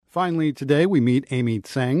Finally, today we meet Emy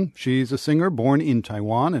Tseng. She's a singer born in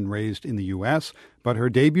Taiwan and raised in the U.S., but her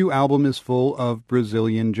debut album is full of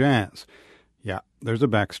Brazilian jazz. Yeah, there's a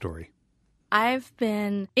backstory. I've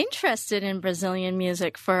been interested in Brazilian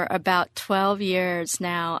music for about 12 years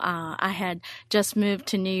now. I had just moved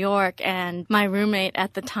to New York, and my roommate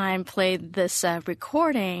at the time played this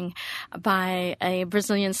recording by a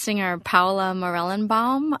Brazilian singer, Paula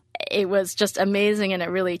Morellenbaum. It was just amazing, and it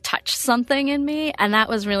really touched something in me. And that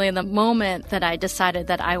was really the moment that I decided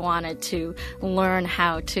that I wanted to learn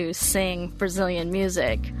how to sing Brazilian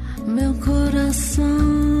music. Meu coração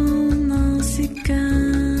não se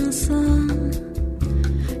cansa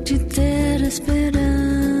de ter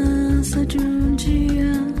esperança de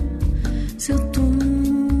dia seu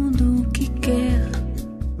tudo que quer.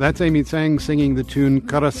 That's Emy Tseng singing the tune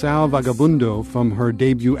Coração Vagabundo from her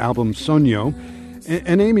debut album Sonho.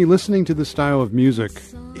 And Amy, listening to this style of music,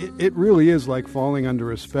 it really is like falling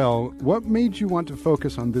under a spell. What made you want to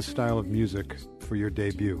focus on this style of music for your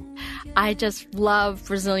debut? I just love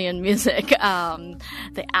Brazilian music.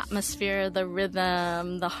 The atmosphere, the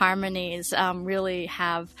rhythm, the harmonies really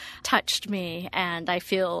have touched me, and I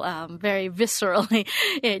feel very viscerally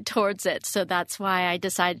towards it. So that's why I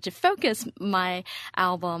decided to focus my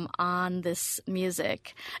album on this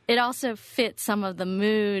music. It also fits some of the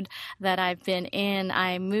mood that I've been in.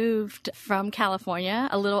 I moved from California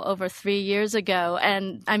a little over 3 years ago,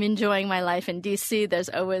 and I'm enjoying my life in D.C. There's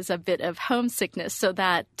always a bit of homesickness, so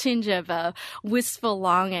that tinge of a wistful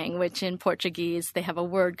longing, which in Portuguese they have a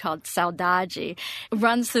word called saudade,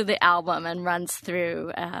 runs through the album and runs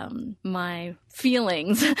through my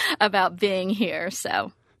feelings about being here.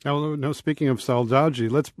 So. No, speaking of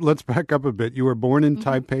saudade, let's back up a bit. You were born in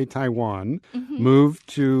Taipei, Taiwan, moved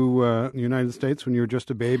to the United States when you were just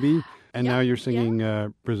a baby, and now you're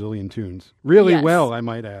singing Brazilian tunes. Really well, I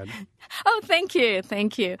might add. Oh, thank you.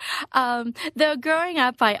 Thank you. Though growing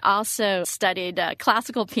up, I also studied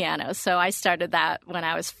classical piano. So I started that when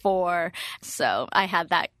I was 4. So I had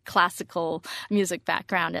that classical music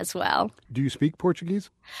background as well. Do you speak Portuguese?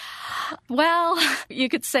 Well, you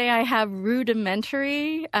could say I have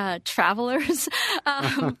rudimentary traveler's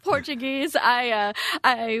Portuguese.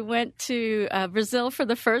 I went to Brazil for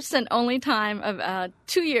the first and only time of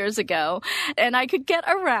 2 years ago, and I could get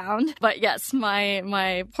around. But yes,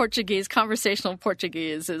 my Portuguese, conversational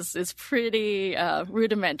Portuguese, is pretty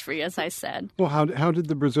rudimentary, as I said. Well, how did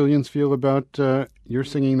the Brazilians feel about your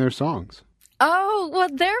singing their songs? Oh, well,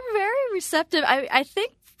 they're very receptive. I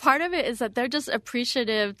think part of it is that they're just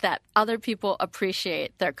appreciative that other people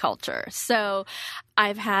appreciate their culture. So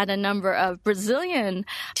I've had a number of Brazilian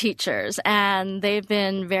teachers, and they've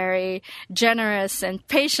been very generous and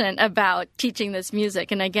patient about teaching this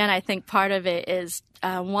music. And again, I think part of it is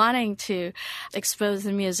wanting to expose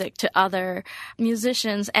the music to other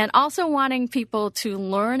musicians and also wanting people to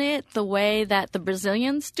learn it the way that the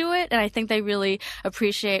Brazilians do it. And I think they really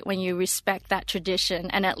appreciate when you respect that tradition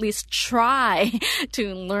and at least try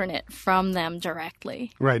to learn it from them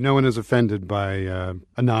directly. Right. No one is offended by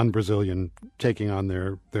a non-Brazilian taking on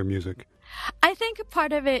their music. I think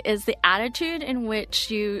part of it is the attitude in which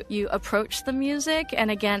you approach the music. And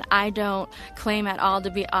again, I don't claim at all to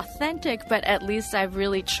be authentic, but at least I've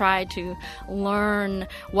really tried to learn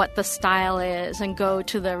what the style is and go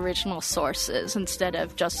to the original sources instead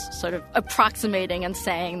of just sort of approximating and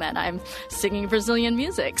saying that I'm singing Brazilian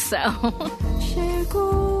music. So.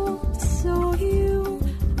 Chegou, sorriu,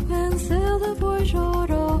 venceu, depois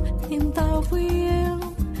chorou, então fui eu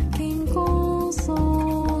quem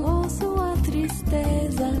consolou sua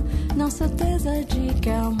tristeza, não certeza de que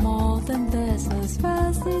a morte dessas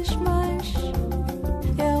fases, mas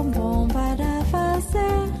é bom para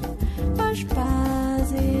fazer as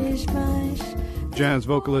pazes, mas. Jazz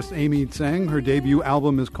vocalist Emy Tseng. Her debut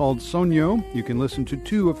album is called Sonho. You can listen to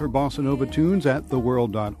 2 of her bossa nova tunes at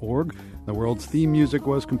theworld.org. The World's theme music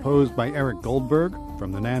was composed by Eric Goldberg.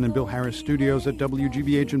 From the Nan and Bill Harris studios at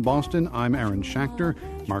WGBH in Boston, I'm Aaron Schachter.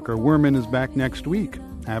 Marco Werman is back next week.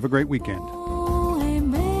 Have a great weekend.